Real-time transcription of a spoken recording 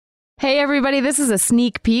Hey, everybody, this is a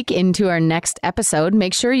sneak peek into our next episode.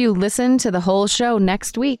 Make sure you listen to the whole show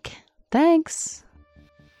next week. Thanks.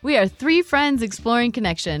 We are three friends exploring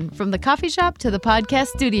connection, from the coffee shop to the podcast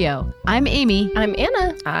studio. I'm Amy. I'm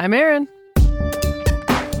Anna. I'm Aaron.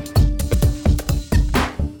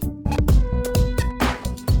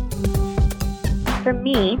 For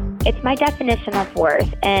me, it's my definition of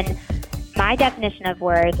worth, and my definition of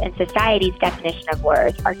worth and society's definition of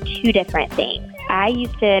worth are two different things. I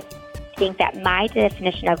used to think that my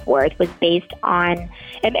definition of worth was based on,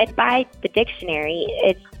 and by the dictionary,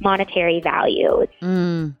 it's monetary value. It's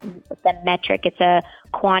a metric, it's a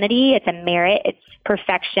quantity, it's a merit, it's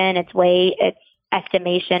perfection, it's weight, it's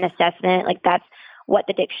estimation, assessment. Like, that's what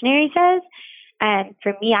the dictionary says. And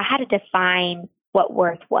for me, I had to define what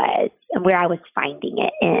worth was and where I was finding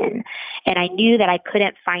it in. And I knew that I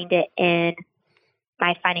couldn't find it in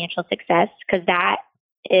my financial success, because that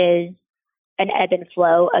is an ebb and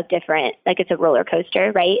flow of different, like, it's a roller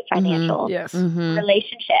coaster, right? Financial. Yes.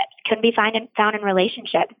 Relationships couldn't be found in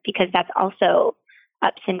relationships, because that's also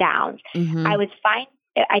ups and downs.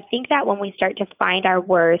 I think that when we start to find our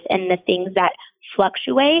worth in the things that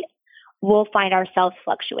fluctuate, we'll find ourselves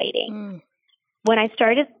fluctuating. When I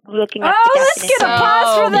started looking at the let's definition, get a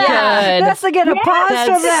pause for that. Good. Let's get a pause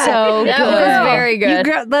for that. So That good. was very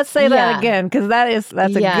good. Let's say that again, because that's a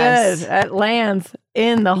good. That lands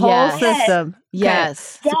in the whole system.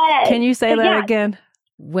 Yes. yes. Can you say But that again?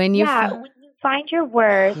 When you when you find your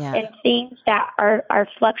worth in things that are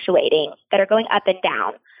fluctuating, that are going up and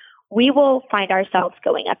down, we will find ourselves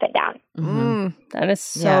going up and down. That is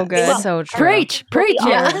so good. Well, So true. Preach.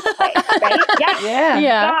 All over the place, right?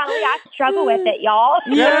 Yeah. Golly, I struggle with it, y'all.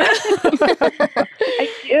 Yeah. I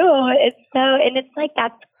do. It's like,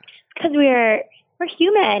 that's because we're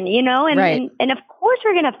human, you know, and of course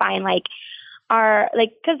we're gonna find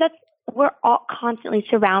because we're all constantly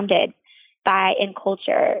surrounded by in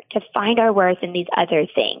culture to find our worth in these other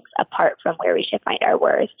things apart from where we should find our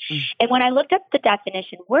worth. And when I looked up the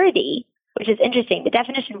definition worthy, which is interesting, the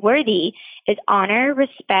definition worthy is honor,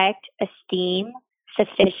 respect, esteem,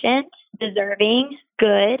 sufficient, deserving,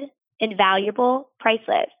 good, invaluable,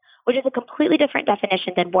 priceless, which is a completely different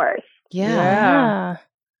definition than worth. Yeah.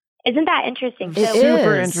 Isn't that interesting? It So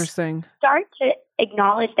Super is. interesting. start to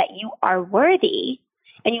acknowledge that you are worthy,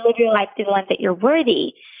 and you live your life through the lens that you're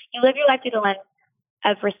worthy. You live your life through the lens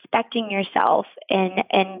of respecting yourself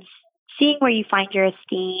and seeing where you find your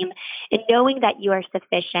esteem, and knowing that you are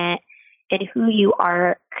sufficient in who you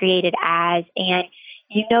are created as, and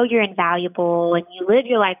you know you're invaluable, and you live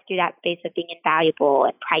your life through that space of being invaluable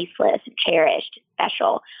and priceless and cherished and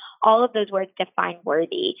special. All of those words define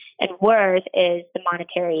worthy, and worth is the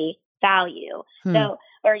monetary value. So,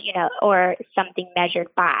 or something measured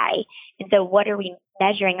by. And so what are we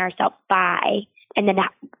measuring ourselves by? And then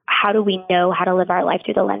how do we know how to live our life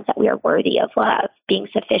through the lens that we are worthy of love, being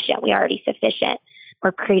sufficient? We are already sufficient.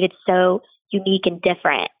 We're created so unique and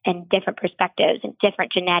different perspectives and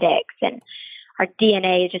different genetics, and our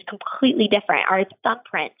DNA is just completely different. Our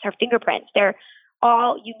thumbprints, our fingerprints, they're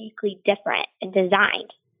all uniquely different and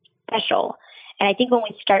designed special. And I think when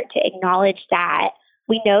we start to acknowledge that,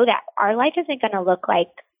 we know that our life isn't going to look like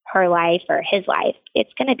her life or his life.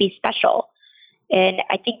 It's going to be special. And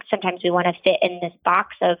I think sometimes we want to fit in this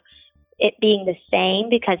box of it being the same,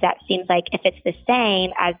 because that seems like if it's the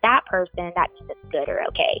same as that person, that means it's good or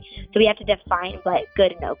okay. So we have to define what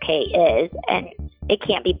good and okay is, and it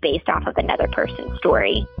can't be based off of another person's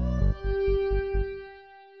story.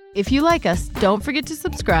 If you like us, don't forget to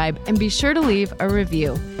subscribe and be sure to leave a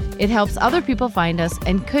review. It helps other people find us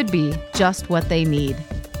and could be just what they need.